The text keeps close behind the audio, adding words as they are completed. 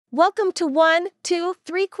Welcome to 1, 2,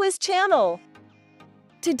 3 quiz channel.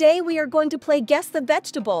 Today we are going to play Guess the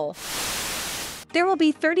Vegetable. There will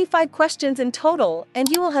be 35 questions in total and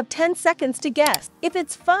you will have 10 seconds to guess. If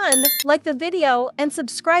it's fun, like the video and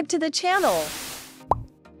subscribe to the channel.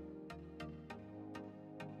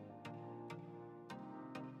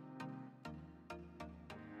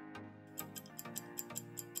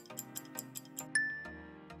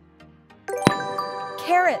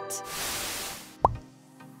 Carrot.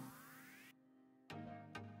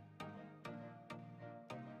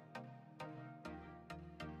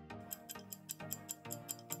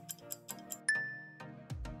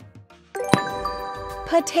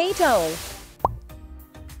 Potato.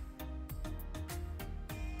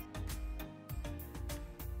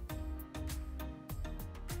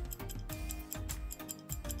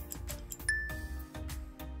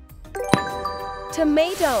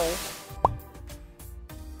 Tomato.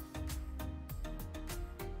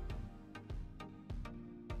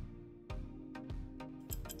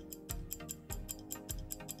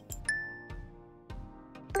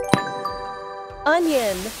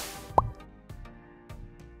 Onion.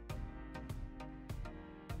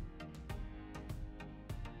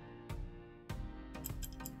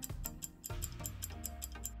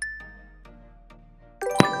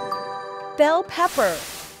 Bell pepper.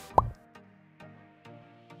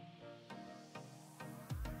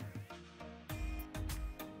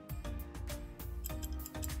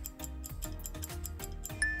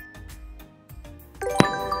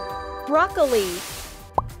 Broccoli.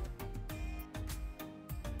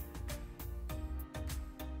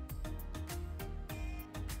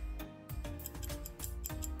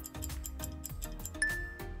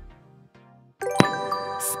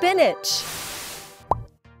 Spinach.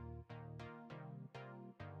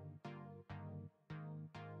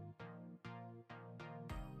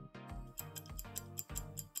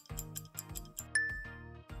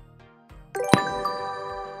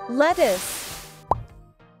 Lettuce.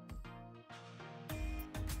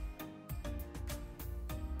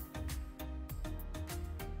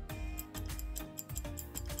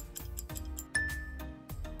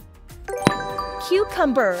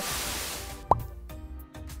 Cucumber.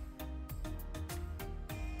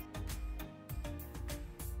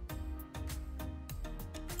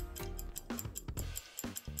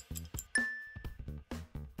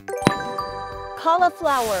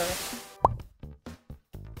 Cauliflower.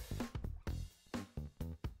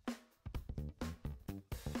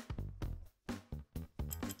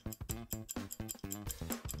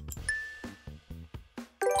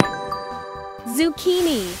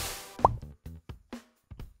 Zucchini.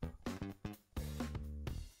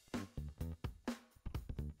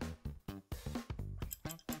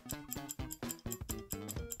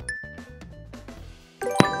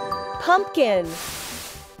 Pumpkin.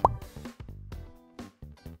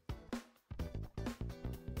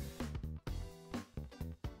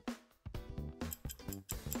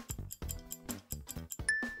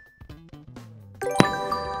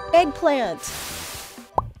 Eggplant.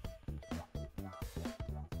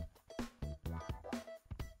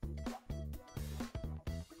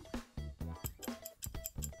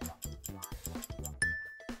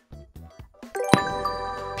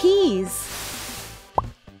 Peas.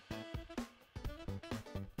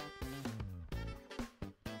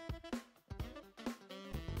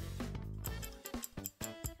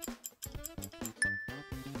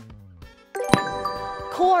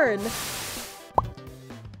 Corn.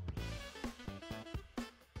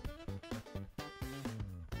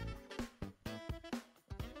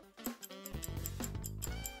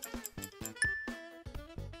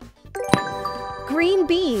 Green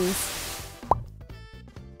beans.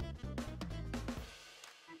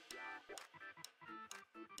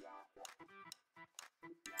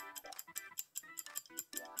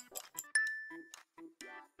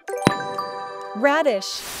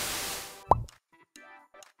 Radish.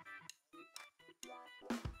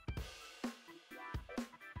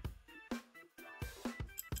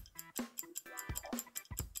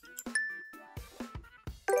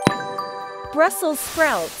 Brussels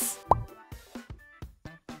sprouts.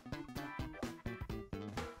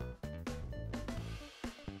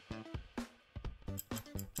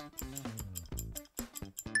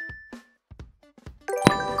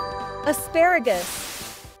 Asparagus.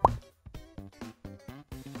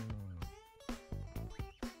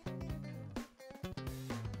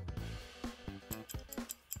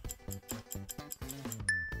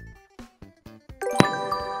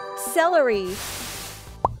 Celery.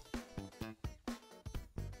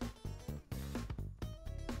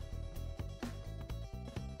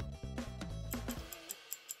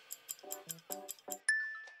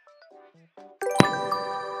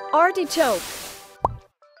 Artichoke.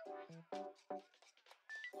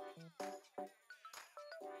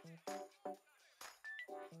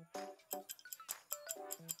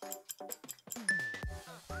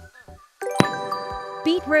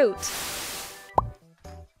 Beetroot.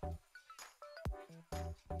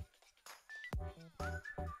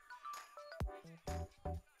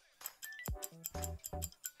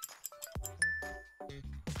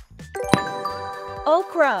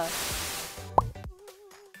 Okra.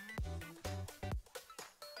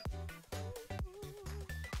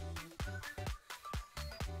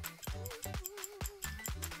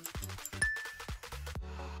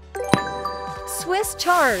 Swiss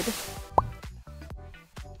chard.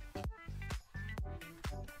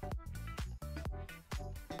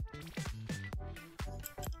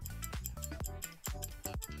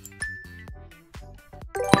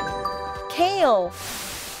 Kale.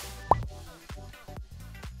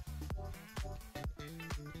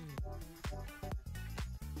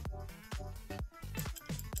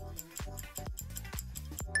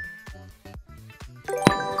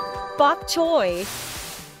 Bok choy.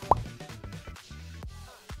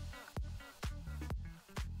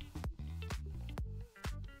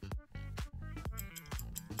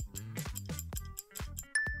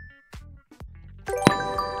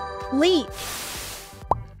 Leek.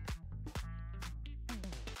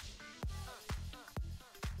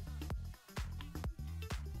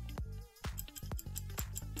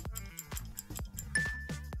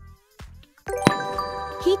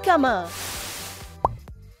 Jicama.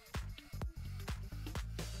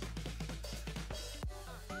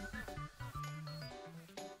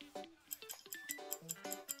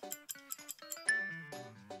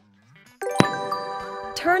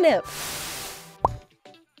 Turnip.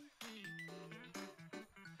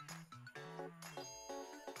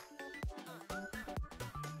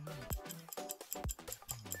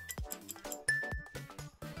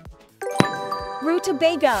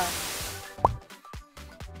 Rutabaga.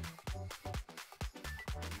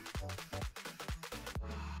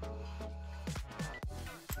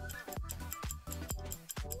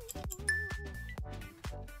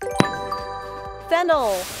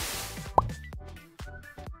 Fennel.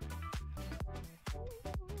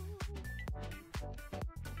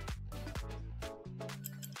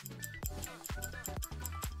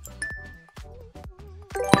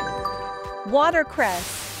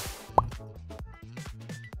 Watercress.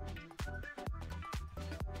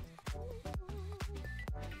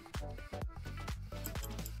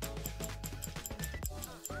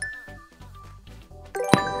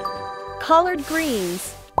 Collard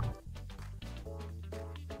greens.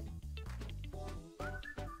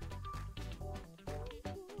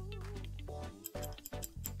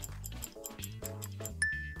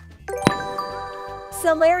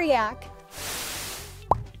 Celeriac.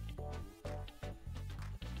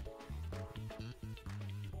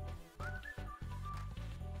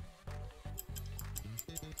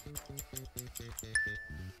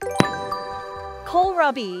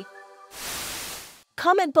 Kohlrabi.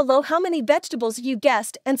 Comment below how many vegetables you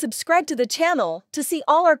guessed and subscribe to the channel to see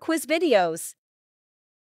all our quiz videos.